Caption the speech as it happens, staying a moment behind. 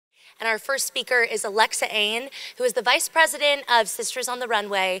And our first speaker is Alexa Ain, who is the Vice President of Sisters on the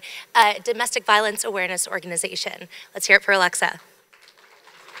Runway, a domestic violence awareness organization. Let's hear it for Alexa.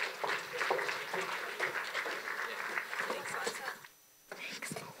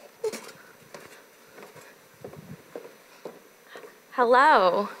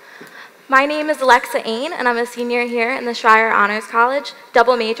 Hello. My name is Alexa Ain, and I'm a senior here in the Schreier Honors College,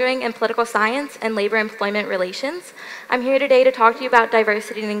 double majoring in political science and labor employment relations. I'm here today to talk to you about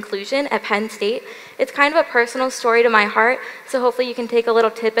diversity and inclusion at Penn State. It's kind of a personal story to my heart, so hopefully you can take a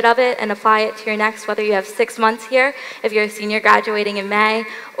little tidbit of it and apply it to your next, whether you have 6 months here, if you're a senior graduating in May,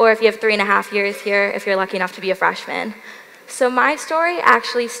 or if you have 3.5 years here, if you're lucky enough to be a freshman. So my story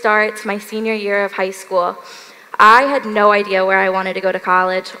actually starts my senior year of high school. I had no idea where I wanted to go to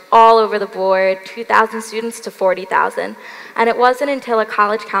college, all over the board, 2,000 students to 40,000. And it wasn't until a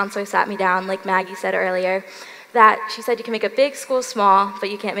college counselor sat me down, like Maggie said earlier, that she said you can make a big school small, but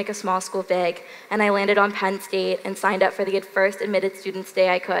you can't make a small school big. And I landed on Penn State and signed up for the first admitted students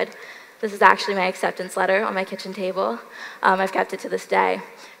day I could. This is actually my acceptance letter on my kitchen table. I've kept it to this day.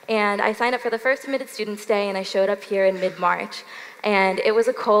 And I signed up for the first admitted students day, and I showed up here in mid-March. And it was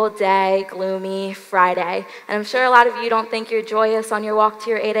a cold day, gloomy Friday. And I'm sure a lot of you don't think you're joyous on your walk to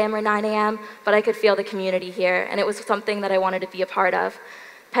your 8 a.m. or 9 a.m., but I could feel the community here, and it was something that I wanted to be a part of.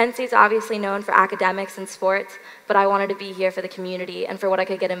 Penn State's obviously known for academics and sports, but I wanted to be here for the community and for what I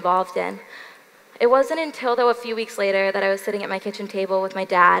could get involved in. It wasn't until, though, a few weeks later that I was sitting at my kitchen table with my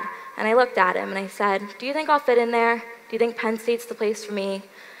dad, and I looked at him and I said, "Do you think I'll fit in there? Do you think Penn State's the place for me?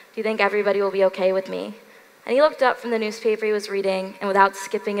 Do you think everybody will be okay with me?" And he looked up from the newspaper he was reading, and without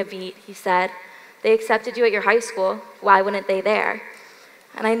skipping a beat, he said, "They accepted you at your high school. Why wouldn't they there?"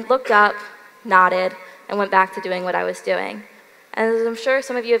 And I looked up, nodded, and went back to doing what I was doing. And as I'm sure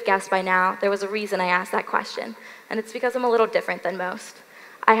some of you have guessed by now, there was a reason I asked that question, and it's because I'm a little different than most.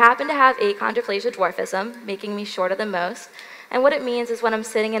 I happen to have achondroplasia dwarfism, making me shorter than most, and what it means is when I'm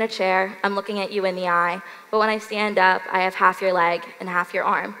sitting in a chair, I'm looking at you in the eye, but when I stand up, I have half your leg and half your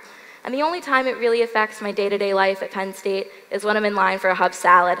arm. And the only time it really affects my day-to-day life at Penn State is when I'm in line for a Hub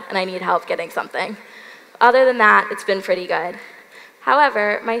salad and I need help getting something. Other than that, it's been pretty good.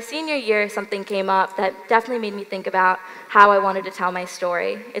 However, my senior year, something came up that definitely made me think about how I wanted to tell my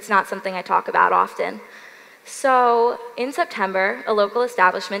story. It's not something I talk about often. So, in September, a local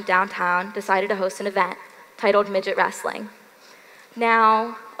establishment downtown decided to host an event titled Midget Wrestling.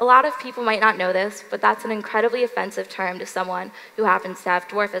 Now, a lot of people might not know this, but that's an incredibly offensive term to someone who happens to have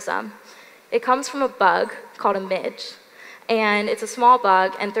dwarfism. It comes from a bug called a midge, and it's a small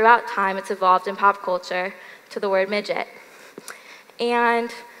bug, and throughout time it's evolved in pop culture to the word midget.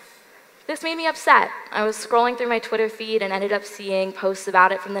 And this made me upset. I was scrolling through my Twitter feed and ended up seeing posts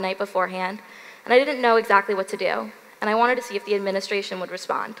about it from the night beforehand, and I didn't know exactly what to do, and I wanted to see if the administration would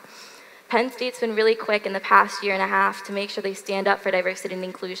respond. Penn State's been really quick in the past year and a half to make sure they stand up for diversity and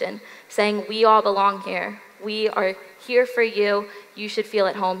inclusion, saying we all belong here. We are here for you. You should feel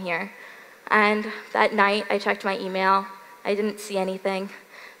at home here. And that night, I checked my email. I didn't see anything.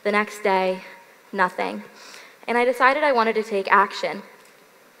 The next day, nothing. And I decided I wanted to take action.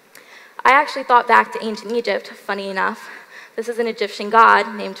 I actually thought back to ancient Egypt, funny enough. This is an Egyptian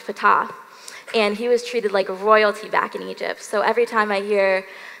god named Ptah, and he was treated like royalty back in Egypt. So every time I hear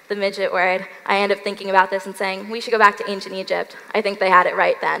the midget word, I end up thinking about this and saying, we should go back to ancient Egypt. I think they had it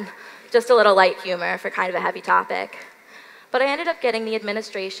right then. Just a little light humor for kind of a heavy topic. But I ended up getting the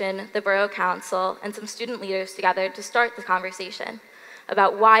administration, the borough council, and some student leaders together to start the conversation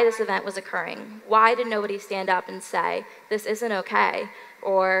about why this event was occurring. Why did nobody stand up and say, this isn't okay,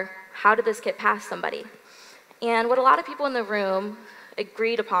 or how did this get past somebody? And what a lot of people in the room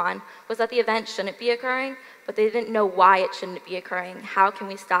agreed upon was that the event shouldn't be occurring, but they didn't know why it shouldn't be occurring. How can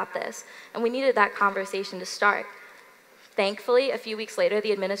we stop this? And we needed that conversation to start. Thankfully, a few weeks later,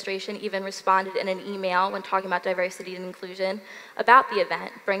 the administration even responded in an email when talking about diversity and inclusion about the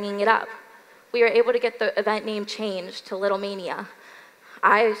event, bringing it up. We were able to get the event name changed to Little Mania.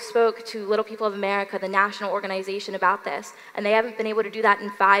 I spoke to Little People of America, the national organization, about this, and they haven't been able to do that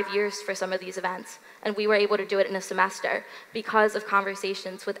in 5 years for some of these events. And we were able to do it in a semester because of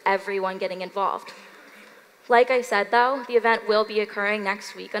conversations with everyone getting involved. Like I said, though, the event will be occurring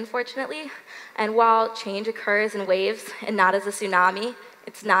next week, unfortunately, and while change occurs in waves and not as a tsunami,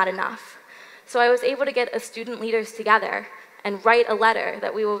 it's not enough. So I was able to get student leaders together and write a letter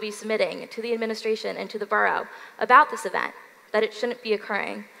that we will be submitting to the administration and to the borough about this event, that it shouldn't be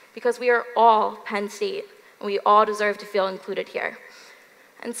occurring, because we are all Penn State, and we all deserve to feel included here.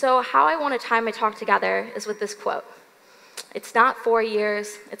 And so how I want to tie my talk together is with this quote. It's not 4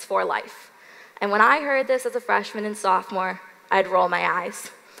 years, it's for life. And when I heard this as a freshman and sophomore, I'd roll my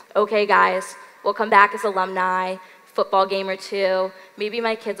eyes. Okay, guys, we'll come back as alumni, football game or two, maybe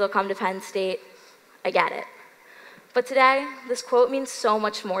my kids will come to Penn State. I get it. But today, this quote means so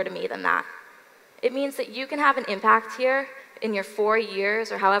much more to me than that. It means that you can have an impact here in your 4 years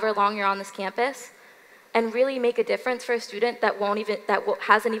or however long you're on this campus and really make a difference for a student that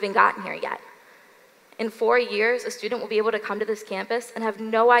hasn't even gotten here yet. In 4 years, a student will be able to come to this campus and have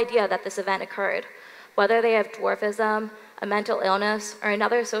no idea that this event occurred. Whether they have dwarfism, a mental illness, or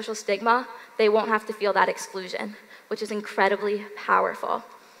another social stigma, they won't have to feel that exclusion, which is incredibly powerful.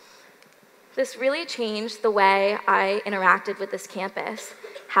 This really changed the way I interacted with this campus.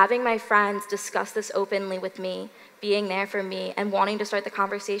 Having my friends discuss this openly with me, being there for me, and wanting to start the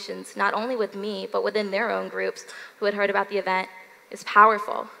conversations, not only with me, but within their own groups who had heard about the event, is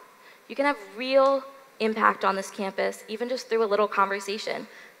powerful. You can have real impact on this campus, even just through a little conversation,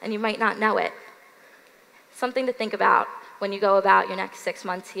 and you might not know it. Something to think about when you go about your next 6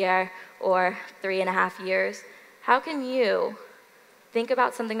 months here, or 3.5 years. How can you think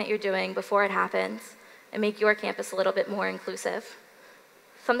about something that you're doing before it happens and make your campus a little bit more inclusive?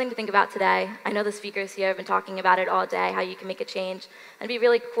 Something to think about today. I know the speakers here have been talking about it all day, how you can make a change, and it'd be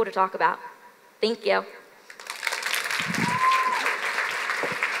really cool to talk about. Thank you.